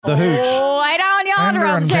The hooch. Way down yonder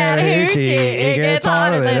on Chattahoochee, it gets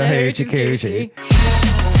hotter than a hoochie coochie.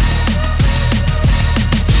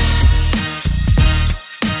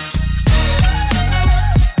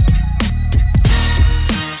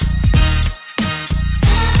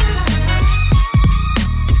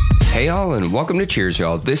 Hey y'all, and welcome to Cheers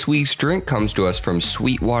y'all. This week's drink comes to us from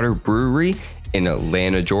Sweetwater Brewery in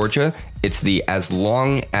Atlanta, Georgia. It's the As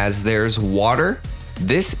Long As There's Water.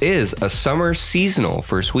 This is a summer seasonal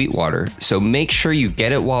for Sweetwater, so make sure you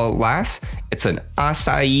get it while it lasts. It's an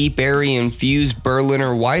Asai Berry infused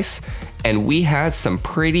Berliner Weisse, and we had some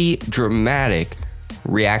pretty dramatic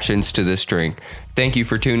reactions to this drink. Thank you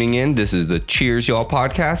for tuning in. This is the Cheers Y'all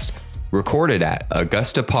podcast, recorded at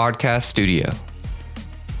Augusta Podcasts Studio.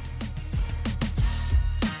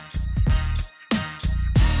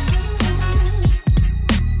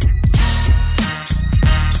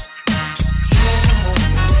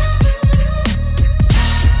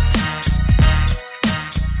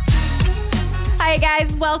 Hi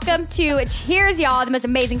guys, welcome to Cheers Y'all, the most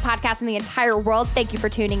amazing podcast in the entire world. Thank you for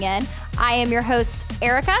tuning in. I am your host,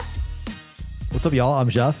 Erica. What's up, y'all? I'm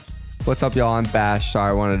Jeff. What's up, y'all? I'm Bash. Sorry,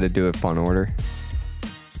 I wanted to do it fun order.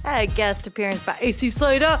 A guest appearance by AC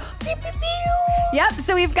Slater. Pew, pew, pew. Yep,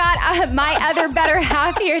 so we've got my other better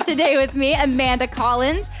half here today with me, Amanda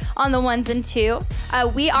Collins, on the ones and twos.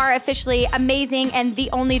 We are officially amazing and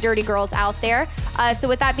the only dirty girls out there. So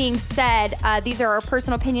with that being said, these are our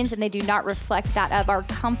personal opinions and they do not reflect that of our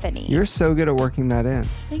company. You're so good at working that in.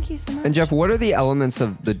 Thank you so much. And Jeff, what are the elements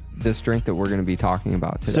of this drink that we're going to be talking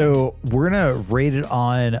about today? So we're gonna rate it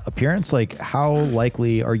on appearance. Like, how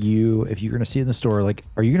likely are you, if you're gonna see it in the store, like,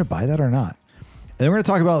 are you gonna buy that or not? And then we're gonna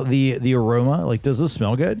talk about the aroma. Like, does this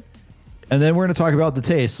smell good? And then we're gonna talk about the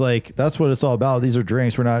taste. Like, that's what it's all about. These are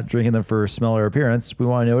drinks. We're not drinking them for smell or appearance. We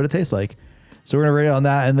want to know what it tastes like. So we're gonna rate it on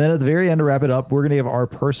that. And then at the very end, to wrap it up, we're gonna give our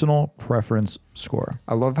personal preference score.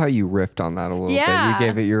 I love how you riffed on that a little bit. Yeah. You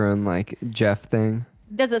gave it your own, like, Jeff thing.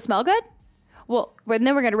 Does it smell good? Well, and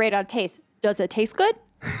then we're going to rate it on taste. Does it taste good?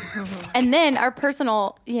 And then our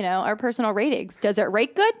personal ratings. Does it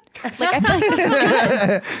rate good? Like, I feel like this is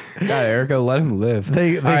good. God, Erica, let him live.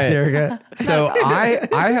 Thanks, All right. Erica. So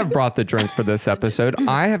I have brought the drink for this episode.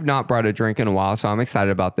 I have not brought a drink in a while, so I'm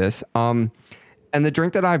excited about this. And the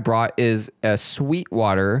drink that I brought is a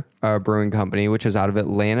Sweetwater brewing company, which is out of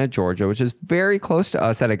Atlanta, Georgia, which is very close to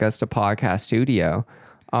us at Augusta Podcast Studio.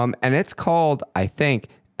 And it's called, I think,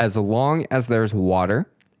 As Long As There's Water.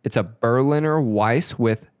 It's a Berliner Weisse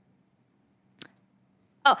with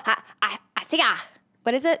Asai.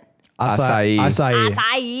 What is it? Acai.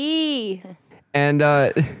 Acai. And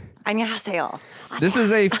Annyeonghaseyo. this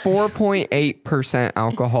is a 4.8%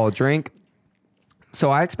 alcohol drink. So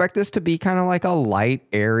I expect this to be kind of like a light,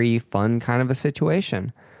 airy, fun kind of a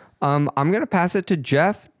situation. I'm going to pass it to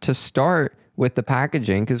Jeff to start with the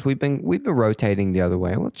packaging because we've been rotating the other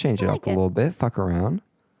way. We'll change it up a little bit. Fuck around.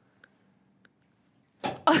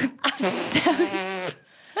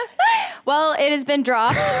 Well, it has been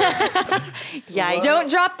dropped. Yikes. Don't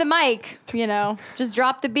drop the mic, just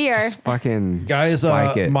drop the beer. Just fucking Guys,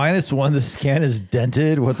 spike it. -1. The can is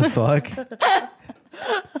dented. What the fuck?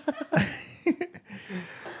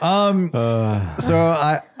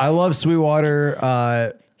 So I love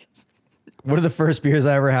Sweetwater. One of the first beers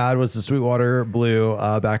I ever had was the Sweetwater Blue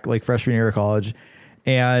back like freshman year of college.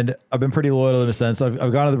 And I've been pretty loyal to them since. I've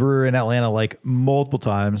gone to the brewery in Atlanta like multiple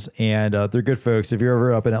times, and they're good folks. If you're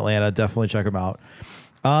ever up in Atlanta, definitely check them out.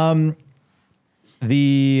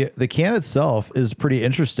 The can itself is pretty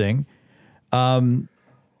interesting. It's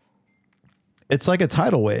like a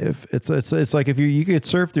tidal wave. It's like if you could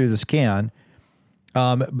surf through this can.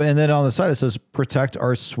 And then on the side it says protect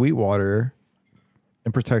our Sweetwater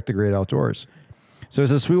and protect the great outdoors. So it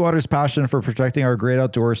says Sweetwater's passion for protecting our great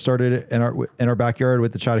outdoors started in our backyard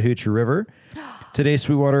with the Chattahoochee River. Today,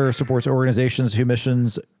 Sweetwater supports organizations whose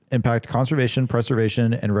missions impact conservation,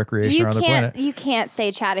 preservation, and recreation around the planet. You can't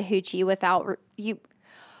say Chattahoochee without you.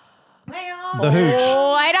 The hooch.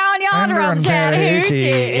 Way down yonder on Chattahoochee,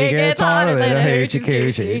 it gets hotter than a hoochie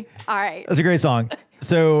coochie. All right. That's a great song.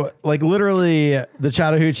 So, like, literally, the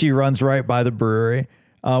Chattahoochee runs right by the brewery,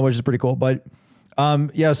 which is pretty cool. But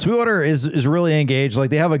yeah, Sweetwater is really engaged.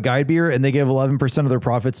 Like, they have a guide beer and they give 11% of their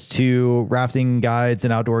profits to rafting guides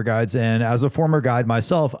and outdoor guides. And as a former guide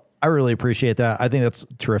myself, I really appreciate that. I think that's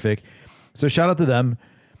terrific. So shout out to them.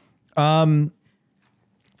 The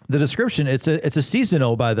description, it's a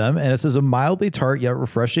seasonal by them, and it says a mildly tart yet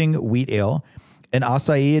refreshing wheat ale. An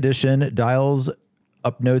acai edition dials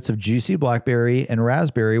up notes of juicy blackberry and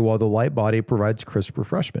raspberry, while the light body provides crisp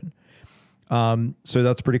refreshment. So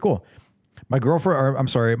that's pretty cool. My girlfriend, or I'm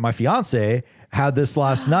sorry, my fiance had this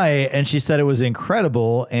last night, and she said it was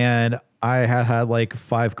incredible. And I had like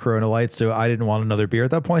 5 Corona Lights, so I didn't want another beer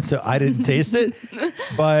at that point, so I didn't taste it.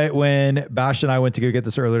 But when Bash and I went to go get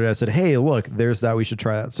this earlier, I said, "Hey, look, there's that. We should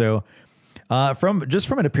try that." So, from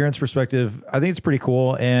an appearance perspective, I think it's pretty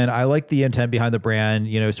cool, and I like the intent behind the brand.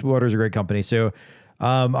 You know, Sweetwater is a great company, so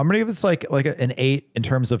I'm gonna give this like an 8 in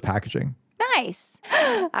terms of packaging. Nice.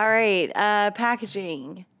 All right,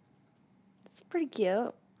 packaging. It's pretty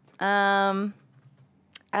cute.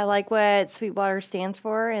 I like what Sweetwater stands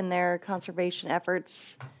for in their conservation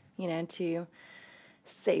efforts, you know, to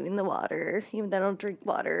saving the water, even though I don't drink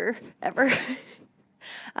water ever.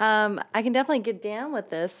 I can definitely get down with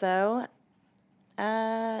this, so yeah,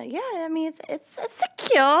 I mean it's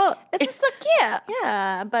cute. This is so cute.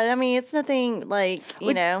 Yeah, but I mean it's nothing like,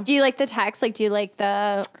 you know. Do you like the text? Like, do you like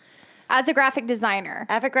the as a graphic designer?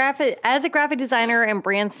 As a graphic designer and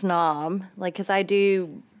brand snob, like, because I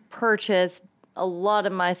do purchase a lot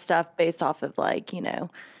of my stuff based off of, like, you know,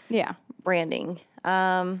 branding.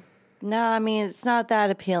 No, I mean, it's not that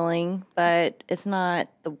appealing, but it's not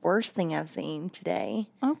the worst thing I've seen today.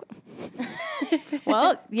 Okay.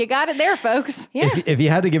 Well, you got it there, folks. Yeah. If you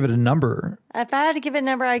had to give it a number, If I had to give it a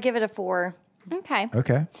number, I'd give it a 4. Okay.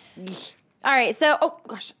 okay. All right. So, oh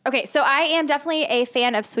gosh. Okay. So I am definitely a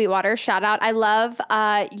fan of Sweetwater. Shout out. I love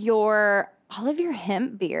all of your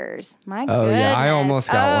hemp beers. My goodness. Oh, yeah. I almost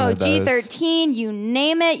got one of those. G13, you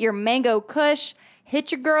name it. Your mango kush.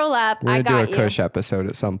 Hit your girl up. We're I going to got do a Kush episode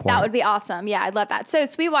at some point. That would be awesome. Yeah, I'd love that. So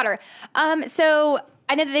Sweetwater. So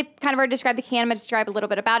I know that they kind of already described the can. I'm going to describe a little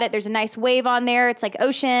bit about it. There's a nice wave on there. It's like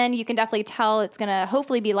ocean. You can definitely tell it's going to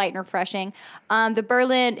hopefully be light and refreshing. The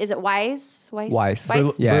Berlin, is it Weisse?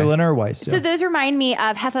 Weisse. Yeah. Berliner Weisse. So those remind me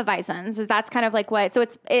of Hefeweizens. That's kind of like what? So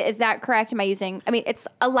is that correct? Am I using? I mean, it's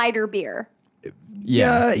a lighter beer.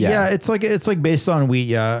 Yeah. It's like based on wheat.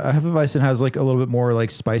 Yeah, Hefeweizen has like a little bit more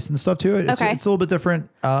like spice and stuff to it. It's a little bit different.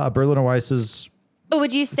 Berliner Weisse is. But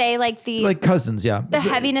would you say like like cousins? Yeah. The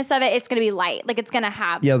heaviness of it, it's going to be light. Like it's going to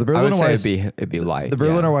have. Yeah, the Berliner Weisse it'd be light. The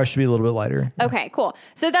Berliner Weisse should be a little bit lighter. Okay, cool.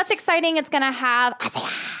 So that's exciting. It's going to have.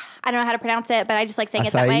 I don't know how to pronounce it, but I just like saying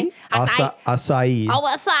it that way. Acai.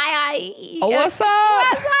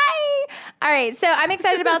 All right, so I'm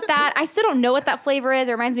excited about that. I still don't know what that flavor is.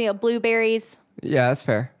 It reminds me of blueberries. Yeah, that's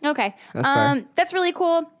fair. Okay. That's fair. That's really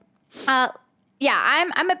cool. Yeah,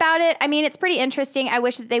 I'm about it. I mean, it's pretty interesting. I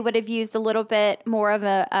wish that they would have used a little bit more of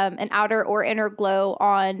an outer or inner glow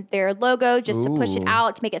on their logo just to push it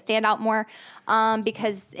out, to make it stand out more,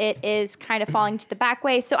 because it is kind of falling to the back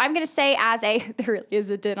way. So I'm going to say there really is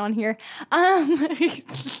a dent on here. I'm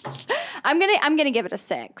going to give it a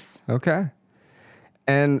 6. Okay.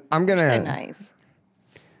 And I'm going to... So nice.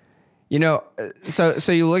 You know,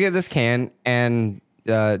 so you look at this can and...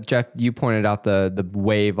 Jeff, you pointed out the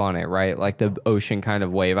wave on it, right? Like the ocean kind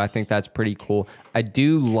of wave. I think that's pretty cool. I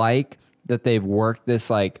do like that they've worked this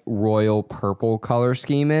like royal purple color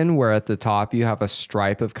scheme in, where at the top you have a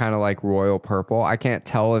stripe of kind of like royal purple. I can't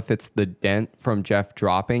tell if it's the dent from Jeff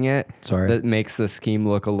dropping it that makes the scheme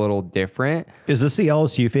look a little different. Is this the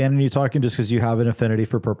LSU fan and you talking just because you have an affinity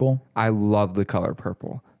for purple? I love the color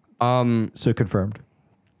purple. So confirmed.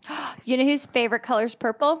 You know whose favorite color is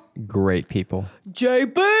purple? Great people.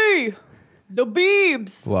 JB! The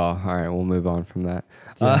Beebs! Well, all right, we'll move on from that.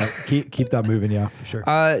 Yeah, keep that moving, yeah, for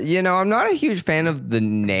sure. You know, I'm not a huge fan of the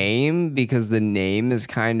name because the name is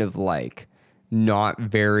kind of like not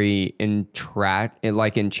very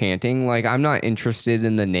enchanting. Like, I'm not interested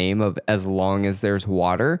in the name of As Long As There's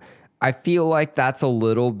Water. I feel like that's a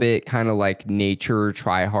little bit kind of like nature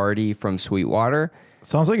try-hardy from Sweetwater.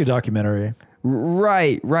 Sounds like a documentary.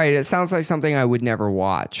 Right. It sounds like something I would never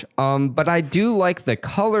watch. But I do like the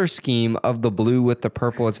color scheme of the blue with the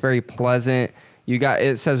purple. It's very pleasant.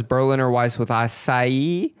 It says Berliner Weisse with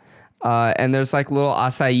acai. And there's like little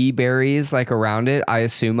acai berries like around it. I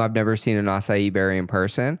assume I've never seen an acai berry in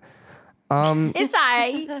person. It's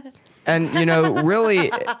I. And you know,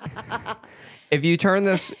 really, if you turn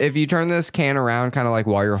this can around kind of like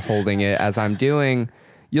while you're holding it as I'm doing,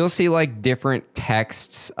 you'll see like different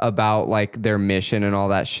texts about like their mission and all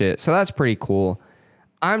that shit. So that's pretty cool.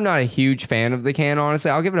 I'm not a huge fan of the can, honestly.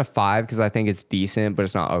 I'll give it a 5 because I think it's decent, but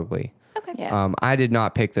it's not ugly. Okay. Yeah. I did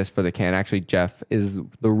not pick this for the can. Actually, Jeff is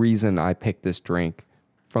the reason I picked this drink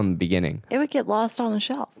from the beginning. It would get lost on the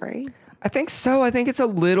shelf, right? I think so. I think it's a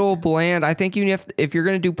little bland. I think if you're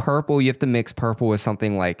going to do purple, you have to mix purple with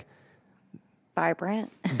something like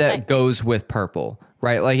Vibrant. that goes with purple,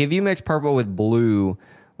 right? Like if you mix purple with blue,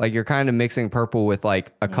 like you're kind of mixing purple with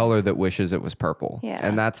like a color that wishes it was purple. Yeah.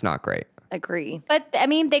 And that's not great. Agree. But I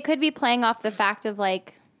mean, they could be playing off the fact of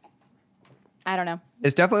like I don't know.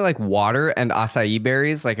 It's definitely like water and acai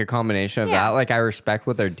berries, like a combination of Yeah. that. Like I respect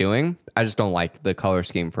what they're doing. I just don't like the color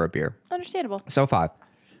scheme for a beer. Understandable. So 5.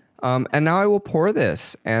 And now I will pour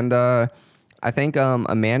this. And I think,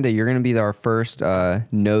 Amanda, you're going to be our first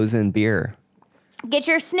nose in beer. Get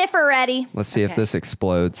your sniffer ready. Let's see if this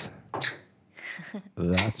explodes.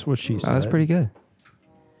 That's what she said. That was pretty good.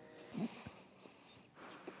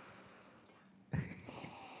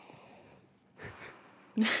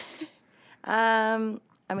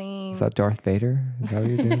 I mean, Is that Darth Vader? Is that what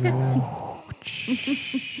you're doing right now?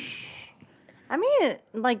 I mean,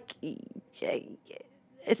 like,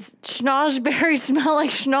 it's schnozberries smell like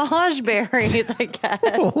schnozberries, I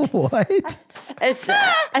guess. What? It's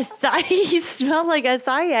acai smell like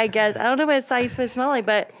acai, I guess. I don't know what acai is supposed to smell like,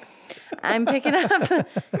 but I'm picking up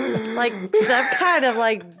like some kind of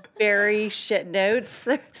like berry shit notes.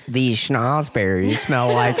 These schnozberries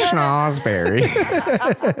smell like schnozberry.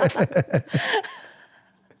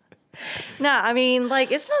 No, I mean,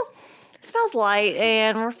 like it smells light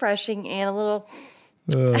and refreshing and a little.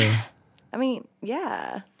 I mean,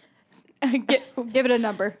 yeah. Give it a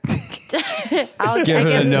number. I'll Give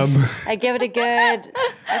it a number. I give it a good.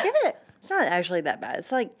 It's not actually that bad.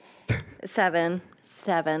 It's like 7.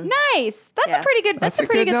 Nice. That's Yeah. a pretty good. That's a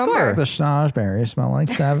pretty good number. score. The schnozberries smell like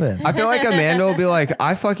 7. I feel like Amanda will be like,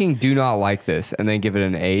 I fucking do not like this, and then give it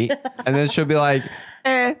an 8. And then she'll be like,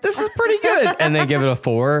 this is pretty good. And then give it a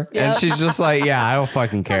 4. And Yep. she's just like, yeah, I don't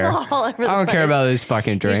fucking care. all over the I don't care place. about these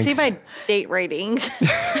fucking You drinks. see my date ratings.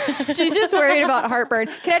 She's just worried about heartburn.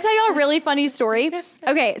 Can I tell y'all a really funny story?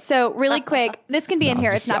 Okay, so really quick, this can be in here.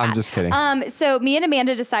 It's not I'm bad. just kidding. So me and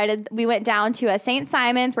Amanda decided we went down to a St.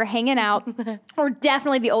 Simon's. We're hanging out. We're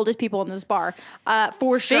definitely the oldest people in this bar,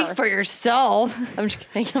 for Speak sure. for yourself. I'm just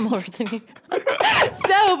kidding. I'm older than you.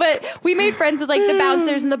 So, but we made friends with like the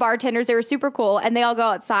bouncers and the bartenders. They were super cool, and they all go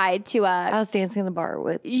outside to. I was dancing in the bar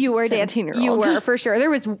with You were dancing. 17-year-olds. You were for sure. There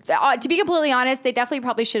was, to be completely honest, they definitely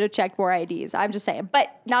probably should have checked more IDs. I'm just saying, but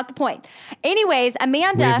not the point. Anyways,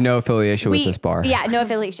 Amanda, We have no affiliation with this bar. Yeah, no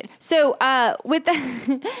affiliation. So,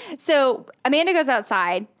 so Amanda goes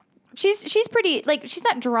outside. She's pretty like she's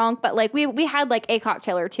not drunk, but like we had like a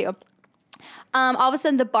cocktail or two. All of a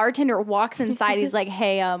sudden, the bartender walks inside. He's like,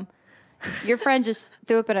 "Hey, your friend just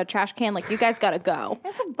threw up in a trash can. Like, you guys gotta go."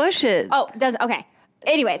 There's some bushes. Oh, doesn't okay.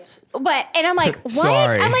 Anyways, and I'm like, what?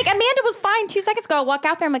 Sorry. I'm like, Amanda was fine 2 seconds ago. I walk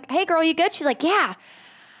out there. I'm like, hey, girl, you good? She's like, yeah.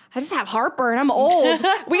 I just have heartburn. I'm old.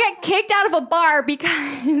 We got kicked out of a bar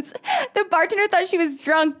because the bartender thought she was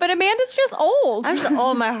drunk, but Amanda's just old. I'm just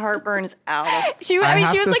my heartburn is out. She I was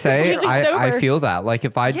have to like say, completely sober. I feel that. Like,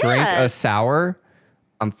 if I drink a Yes. sour,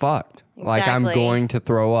 I'm fucked. Like, I'm Exactly. going to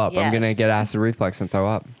throw up. I'm going to Yes. get acid reflux and throw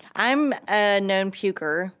up. I'm a known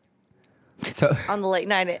puker So, on the late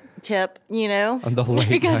night tip, you know? on the late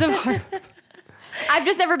because night. of her. I've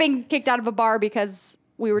just never been kicked out of a bar because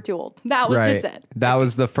we were too old. That was just it. That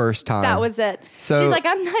was the first time. That was it. So- She's like,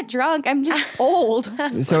 I'm not drunk. I'm just old.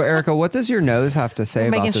 So, Erica, what does your nose have to say We're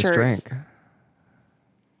about making this shirts. drink?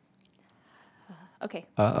 Okay.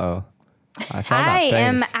 Uh-oh. I saw that I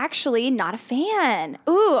am face. actually not a fan.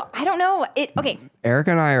 Ooh, I don't know. Okay,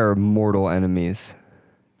 Erica and I are mortal enemies.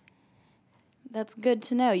 that's good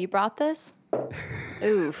to know. You brought this?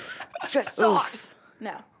 Oof. Sucks.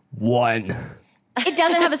 No. 1. It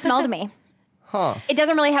doesn't have a smell to me. Huh. It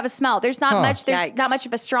doesn't really have a smell. There's not much. There's Yikes. not much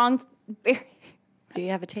of a strong. Do you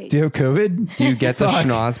have a taste? Do you have COVID? Do you get the Fuck.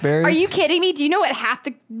 schnozberries? Are you kidding me? Do you know what half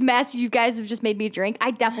the mess you guys have just made me drink?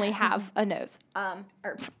 I definitely have a nose.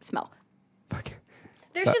 Or smell. Fuck.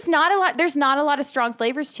 There's just not a lot. There's not a lot of strong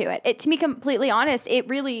flavors to it. To be completely honest, it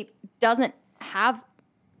really doesn't have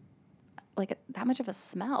like that much of a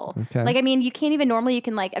smell. Okay. Like, I mean, you can't even normally. You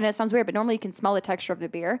can like. I know it sounds weird, but normally you can smell the texture of the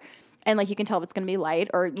beer, and like you can tell if it's going to be light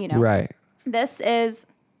or Right. This is.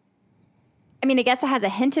 I mean, I guess it has a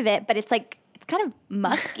hint of it, but it's like it's kind of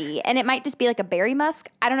musky, and it might just be like a berry musk.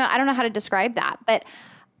 I don't know. I don't know how to describe that, but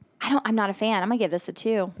I'm not a fan. I'm gonna give this a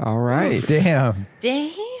 2. All right. Damn.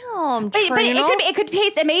 Damn. But it could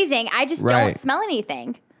taste amazing. I just don't Right. smell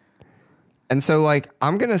anything. And so, like,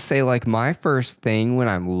 I'm going to say, like, my first thing when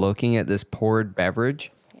I'm looking at this poured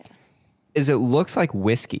beverage is it looks like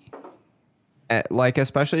whiskey. Like,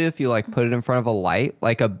 especially if you, like, put it in front of a light,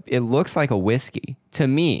 it looks like a whiskey to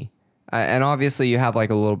me. And obviously you have, like,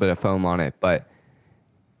 a little bit of foam on it, but.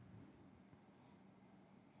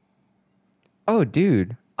 Oh,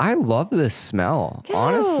 dude. I love this smell,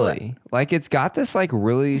 honestly. Like, it's got this, like,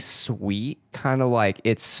 really sweet kind of, like,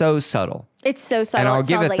 it's so subtle. It's so subtle. And I'll it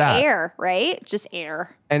give smells it like that. air, right? Just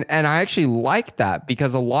air. And I actually like that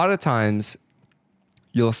because a lot of times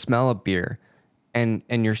you'll smell a beer and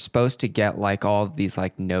you're supposed to get like all of these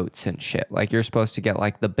like notes and shit. Like you're supposed to get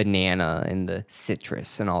like the banana and the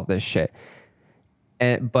citrus and all this shit.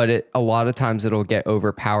 But a lot of times it'll get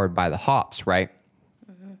overpowered by the hops, right?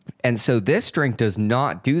 Mm-hmm. And so this drink does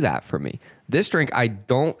not do that for me. This drink, I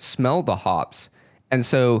don't smell the hops. And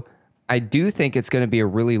so I do think it's going to be a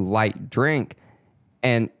really light drink.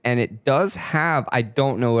 And it does have, I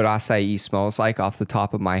don't know what acai smells like off the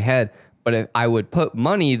top of my head, but if I would put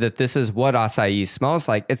money that this is what acai smells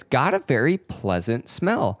like, it's got a very pleasant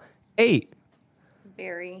smell. 8.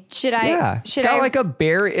 Berry. Should I? Yeah, it's got like a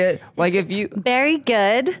berry. Like if you Very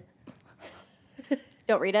good.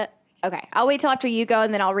 don't read it. Okay, I'll wait till after you go,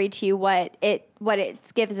 and then I'll read to you what it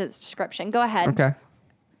gives its description. Go ahead. okay.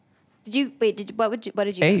 Did you wait? What did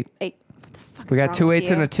you? 8. 8. What the fuck? We is got wrong 2 with 8s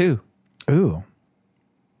you? and a 2. Ooh,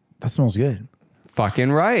 that smells good.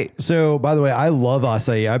 Fucking right. So, by the way, I love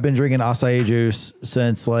acai. I've been drinking acai juice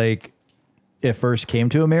since like it first came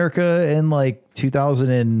to America in like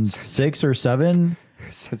 2006 or 7.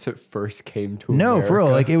 Since it first came to No, America. for real.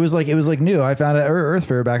 Like it was like new. I found it at Earth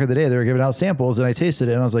Fair back in the day. They were giving out samples, and I tasted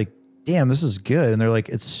it, and I was like, "Damn, this is good." And they're like,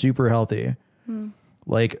 "It's super healthy."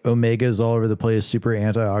 Like omegas all over the place, super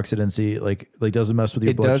antioxidancy. Like doesn't mess with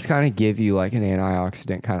your It blood. does kind of give you like an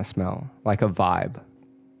antioxidant kind of smell, like a vibe.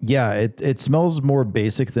 Yeah, it smells more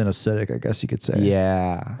basic than acidic, I guess you could say.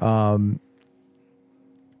 Yeah.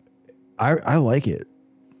 I like it,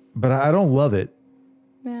 but I don't love it.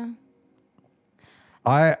 Yeah.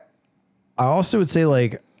 I also would say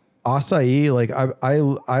like acai, like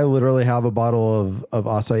I literally have a bottle of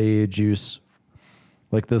acai juice,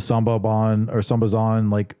 like the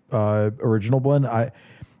Sambazon like original blend. I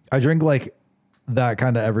drink like that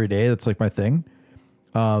kind of every day. That's like my thing.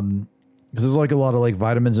 Because there's like a lot of like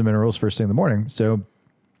vitamins and minerals first thing in the morning. So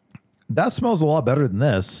that smells a lot better than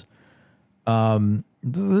this.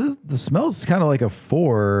 The smell's kind of like a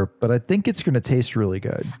 4, but I think it's going to taste really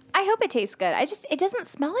good. I hope it tastes good. It doesn't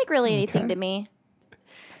smell like really anything to me.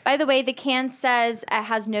 By the way, the can says it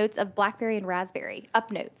has notes of blackberry and raspberry.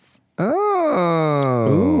 Up notes. Oh.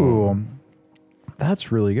 Ooh,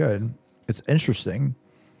 that's really good. It's interesting.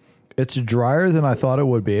 It's drier than I thought it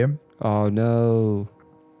would be, Oh no.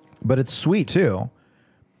 but it's sweet too.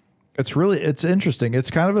 It's interesting. It's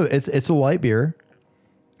kind of it's a light beer.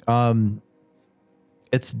 I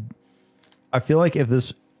feel like if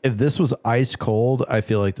this was ice cold, I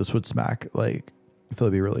feel like this would smack. Like I feel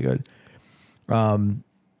it'd be really good.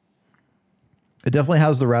 It definitely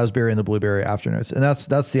has the raspberry and the blueberry afternotes, and that's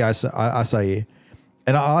the acai.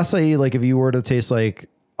 And acai, like if you were to taste like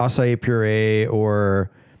acai puree, or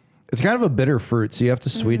it's kind of a bitter fruit, so you have to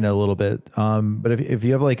sweeten it a little bit. But if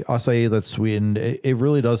you have like acai that's sweetened, it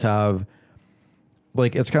really does have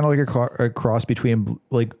like, it's kind of like a cross between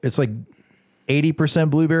like, it's like 80%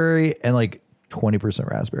 blueberry and like 20%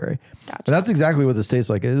 raspberry. Gotcha. And that's exactly what this tastes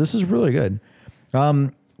like. This is really good.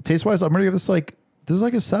 Taste wise, I'm gonna give this is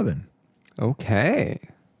like a 7. Okay.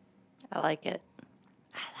 I like it.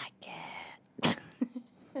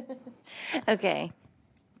 Okay.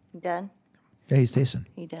 You done? Yeah, he's tasting.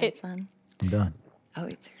 You done, son? I'm done. Oh,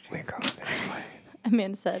 it's your turn. We're going this way.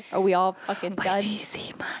 Amanda said, "Are we all fucking Wait done?" till you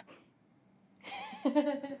see my... You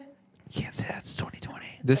can't say that's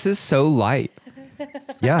 2020. This is so light.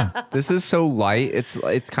 Yeah. This is so light.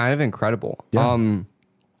 It's kind of incredible. Yeah.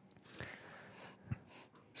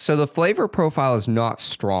 So the flavor profile is not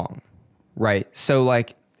strong, right? So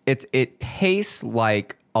like it tastes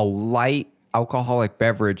like a light alcoholic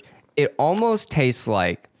beverage. It almost tastes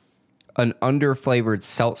like an underflavored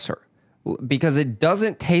seltzer because it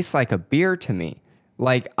doesn't taste like a beer to me.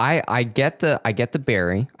 Like I get the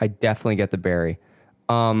berry. I definitely get the berry.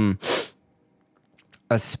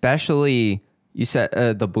 Especially you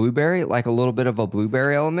said the blueberry, like a little bit of a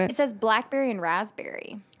blueberry element. It says blackberry and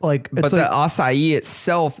raspberry. Like, But it's the like, acai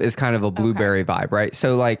itself is kind of a blueberry vibe, right?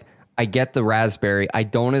 So like I get the raspberry. I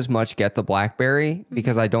don't as much get the blackberry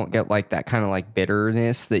because I don't get like that kind of like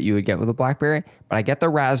bitterness that you would get with a blackberry. But I get the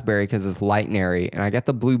raspberry because it's light and airy. And I get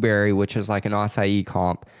the blueberry, which is like an acai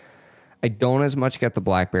comp. I don't as much get the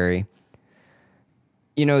blackberry.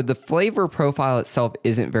 You know, the flavor profile itself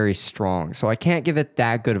isn't very strong. So I can't give it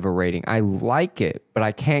that good of a rating. I like it, but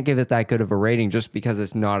I can't give it that good of a rating just because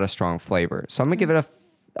it's not a strong flavor. So I'm going to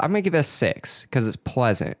give it a 6 because it's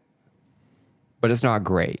pleasant, but it's not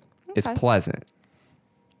great. It's pleasant.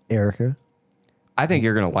 Erica, I think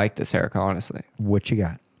you're going to like this, Erica, honestly. what you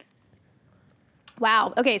got?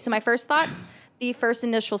 Wow. Okay, so my first thoughts: the first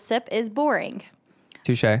initial sip is boring,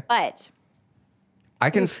 Touche. but I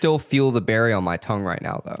can still feel the berry on my tongue right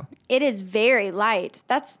now, though. it is very light.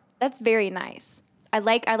 That's very nice. I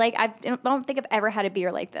don't think I've ever had a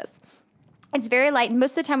beer like this. It's very light. And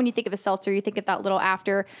most of the time when you think of a seltzer, you think of that little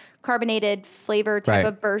after carbonated flavor type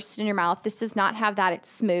of burst in your mouth. This does not have that. It's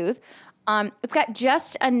smooth. It's got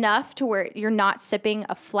just enough to where you're not sipping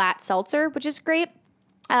a flat seltzer, which is great.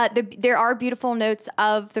 There are beautiful notes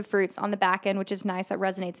of the fruits on the back end, which is nice. That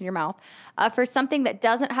resonates in your mouth. For something that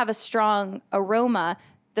doesn't have a strong aroma,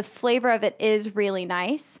 the flavor of it is really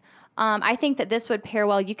nice. I think that this would pair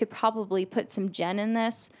well. You could probably put some gin in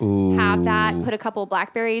this, have that, put a couple of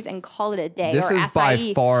blackberries, and call it a day. This or is acai.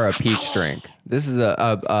 by far a peach drink. This is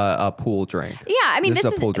a pool drink. Yeah, I mean, this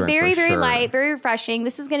is a pool drink very, for very sure. light, very refreshing.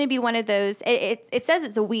 This is going to be one of those. It says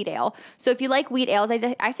it's a wheat ale, so if you like wheat ales,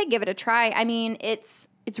 I say give it a try. I mean, it's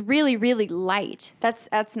really, really light.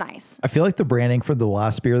 That's nice. I feel like the branding for the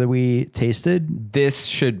last beer that we tasted. This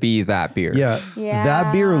should be that beer. Yeah.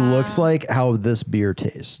 That beer looks like how this beer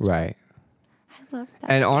tastes. Right. I love that.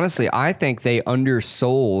 And honestly, I think they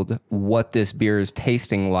undersold what this beer is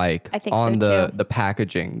tasting like I think on so, too. the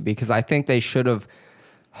packaging, because I think they should have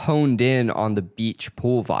honed in on the beach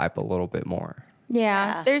pool vibe a little bit more.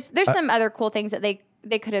 Yeah. There's some other cool things that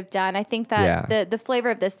they could have done. I think that the flavor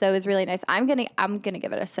of this though is really nice. I'm gonna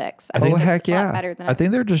give it a 6. I think it's heck a lot yeah. better than I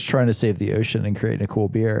think they're just trying to save the ocean and creating a cool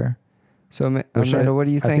beer. So, Which Amanda, what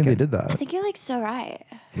do you I think think? they did I that. think you're like so right.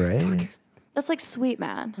 Right? That's like sweet,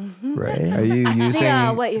 man. Right? Are you I see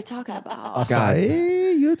using? what you're talking about.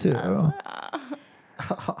 Acai, you too.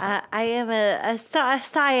 I am a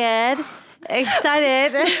Syed.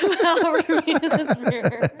 Excited about reviewing this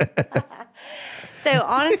beer. So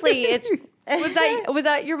honestly, it's Was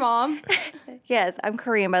that your mom? yes. I'm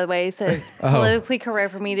Korean, by the way, so it's politically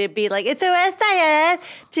correct for me to be like it's so excited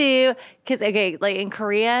to because like in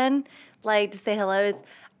Korean, like to say hello is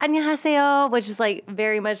안녕하세요, which is like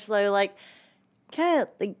very much slow, like kind of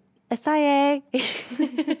like Asai.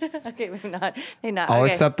 Okay, maybe not. Maybe not. I'll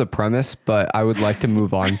Okay. accept the premise, but I would like to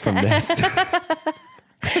move on from this.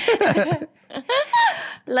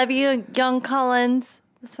 Love you, Young Collins.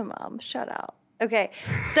 That's my mom. Shout out. Okay,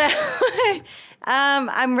 so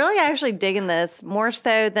I'm really actually digging this more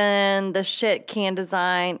so than the shit can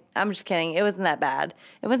design. I'm just kidding. It wasn't that bad.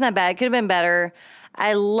 It wasn't that bad. It could have been better.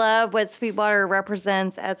 I love what Sweetwater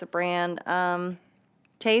represents as a brand.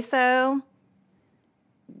 Queso.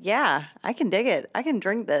 Yeah, I can dig it. I can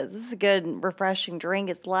drink this. This is a good, refreshing drink.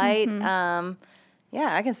 It's light. Yeah,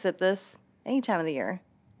 I can sip this any time of the year.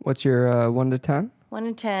 What's your 1 to 10? 1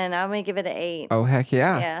 to 10. I'm gonna give it an 8. Oh, heck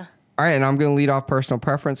yeah. Yeah. All right, and I'm going to lead off personal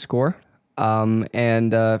preference score.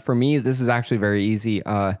 And for me, this is actually very easy.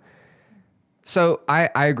 So I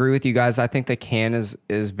agree with you guys. I think the can is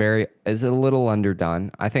a little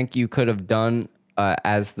underdone. I think you could have done,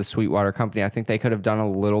 as the Sweetwater company, I think they could have done a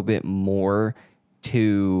little bit more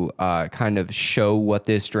to kind of show what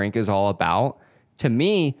this drink is all about. To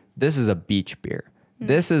me, this is a beach beer.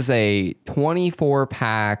 This is a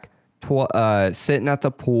 24-pack, sitting at the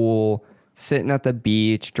pool, sitting at the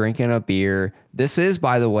beach, drinking a beer. This is,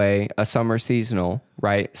 by the way, a summer seasonal,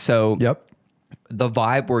 right? So Yep. the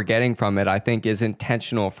vibe we're getting from it, I think, is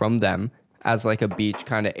intentional from them as like a beach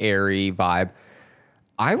kind of airy vibe.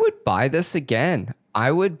 I would buy this again.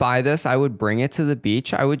 I would buy this. I would bring it to the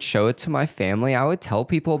beach. I would show it to my family. I would tell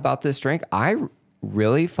people about this drink. I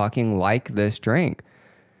really fucking like this drink.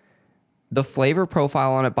 The flavor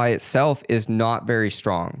profile on it by itself is not very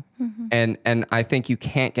strong. And I think you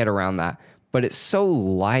can't get around that. But it's so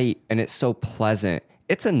light and it's so pleasant.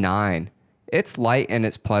 It's a 9. It's light and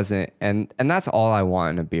it's pleasant. And that's all I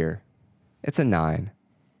want in a beer. It's a 9.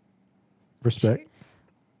 Respect.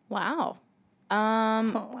 Wow.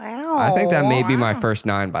 Wow. I think that may be my first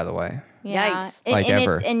 9, by the way. Yeah. Yikes. And, Like and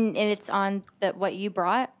ever. It's on what you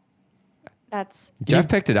brought. That's Jeff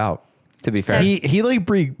picked it out, to be fair. He like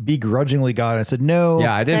begrudgingly got it and said, no.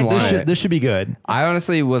 Yeah, I didn't this want should, it. This should be good. I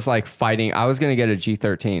honestly was like fighting. I was going to get a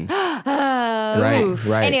G13.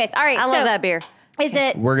 Right. Anyways, all right. I so love that beer. Is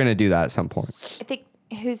it? We're going to do that at some point. I think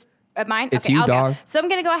who's mine? It's you, I'll dog. go. So I'm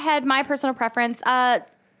gonna go ahead. My personal preference.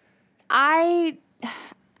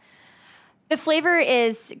 The flavor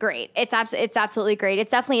is great. It's absolutely great.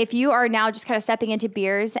 It's definitely, if you are now just kind of stepping into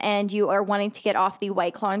beers and you are wanting to get off the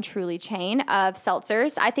White Claw and Truly chain of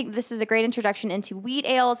seltzers, I think this is a great introduction into wheat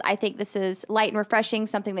ales. I think this is light and refreshing,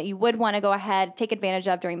 something that you would want to go ahead, take advantage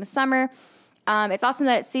of during the summer. It's awesome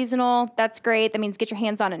that it's seasonal. That's great. That means get your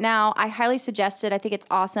hands on it now. I highly suggest it. I think it's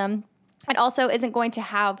awesome. It also isn't going to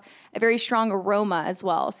have a very strong aroma as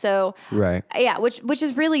well. So, Right. yeah, which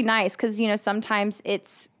is really nice because, sometimes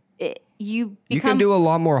you can do a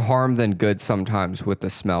lot more harm than good sometimes with the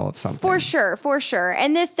smell of something. For sure.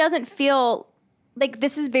 And this doesn't feel like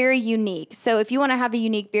this is very unique. So if you want to have a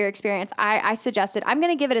unique beer experience, I suggest it. I'm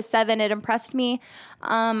going to give it a 7. It impressed me.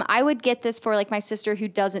 I would get this for like my sister who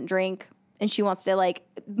doesn't drink and she wants to like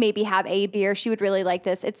maybe have a beer. She would really like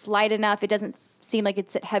this. It's light enough. It doesn't seem like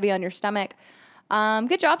it's heavy on your stomach.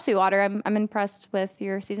 Good job, Sweetwater. I'm impressed with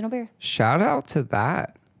your seasonal beer. Shout out to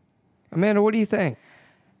that. Amanda, what do you think?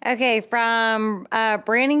 Okay, from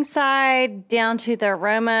branding side down to the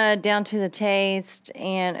aroma, down to the taste,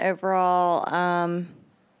 and overall,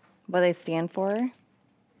 what they stand for.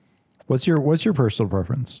 What's your personal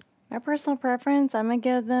preference? My personal preference, I'm gonna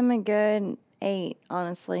give them a good 8.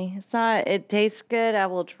 Honestly, it tastes good. I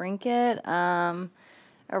will drink it.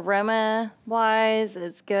 Aroma wise,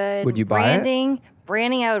 it's good. Would you buy it?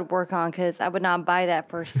 Branding, I would work on because I would not buy that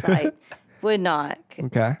first sight. Would not.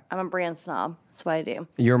 Okay. I'm a brand snob. That's what I do.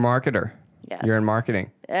 You're a marketer. Yes. You're in marketing.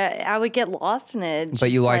 I would get lost in it. But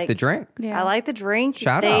you like the drink. Yeah. I like the drink.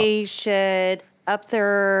 Shout They should up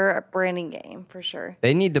their branding game for sure.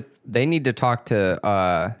 They need to talk to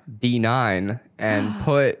D9 and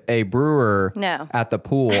put a brewer at the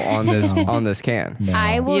pool on this can. No.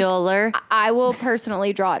 Bueller. I will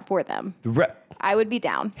personally draw it for them. I would be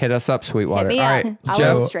down. Hit us up, Sweetwater. Hit me All up. right, I'll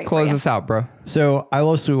so go straight close for you. us out, bro. So I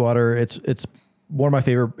love Sweetwater. It's one of my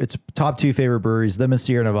favorite. It's top 2 favorite breweries. Them and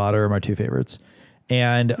Sierra Nevada are my 2 favorites.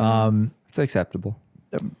 And It's acceptable.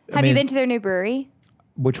 Have you been to their new brewery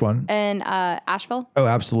which one? in Asheville? Oh,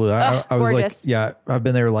 absolutely. I was gorgeous. like, yeah, I've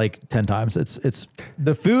been there like 10 times. It's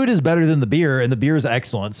the food is better than the beer, and the beer is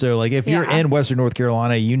excellent. So like, if you're Yeah. in Western North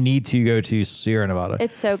Carolina, you need to go to Sierra Nevada.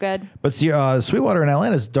 It's so good. But Sweetwater in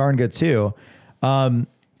Atlanta is darn good too.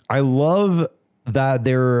 I love that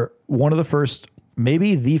they're one of the first,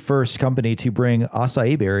 maybe the first company to bring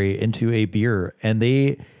acai berry into a beer, and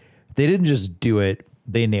they didn't just do it;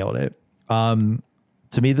 they nailed it.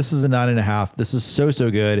 To me, this is a 9.5. This is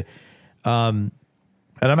so good. And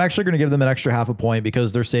I'm actually going to give them an extra half a point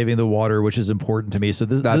because they're saving the water, which is important to me. So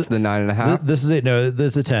That's the 9.5. This is it. No,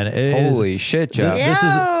 this is a 10. Holy shit, Jeff.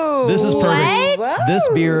 This is perfect. What? This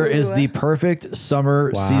beer is the perfect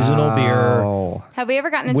summer seasonal beer Have we ever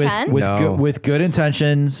gotten a 10? with good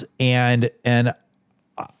intentions, and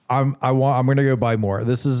I'm going to go buy more.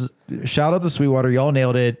 This is shout out to Sweetwater. Y'all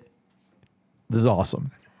nailed it. This is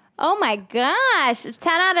awesome. Oh my gosh. 10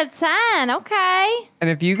 out of 10. Okay.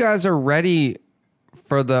 And if you guys are ready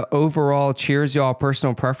for the overall Cheers Y'all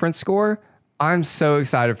personal preference score, I'm so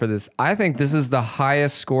excited for this. I think this is the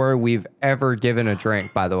highest score we've ever given a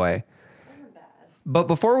drink, by the way. But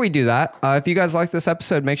before we do that, if you guys like this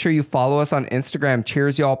episode, make sure you follow us on Instagram,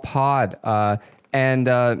 Cheers Y'all Pod,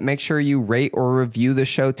 and make sure you rate or review the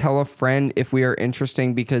show. Tell a friend if we are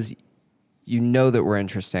interesting, because you know that we're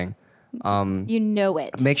interesting. You know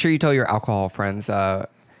it. Make sure you tell your alcohol friends. I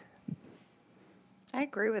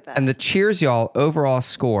agree with that. And the Cheers Y'all overall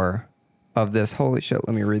score of this, holy shit,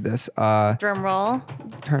 let me read this. Drum roll.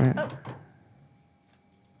 Turn it.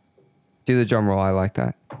 Do the drum roll, I like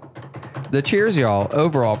that. The Cheers Y'all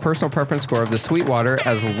overall personal preference score of the Sweetwater,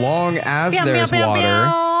 as long as there's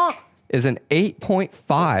water, is an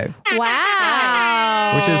 8.5.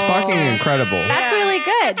 Wow. Which is fucking incredible. That's really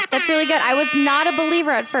good. That's really good. I was not a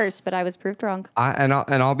believer at first, but I was proved wrong.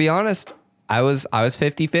 I'll be honest, I was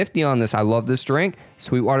 50-50 on this. I love this drink.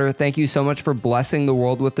 Sweetwater, thank you so much for blessing the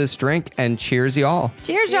world with this drink, and cheers, y'all.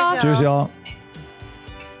 Cheers, y'all. Cheers, y'all.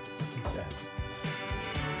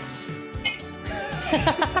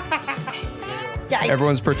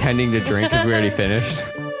 Everyone's pretending to drink because we already finished.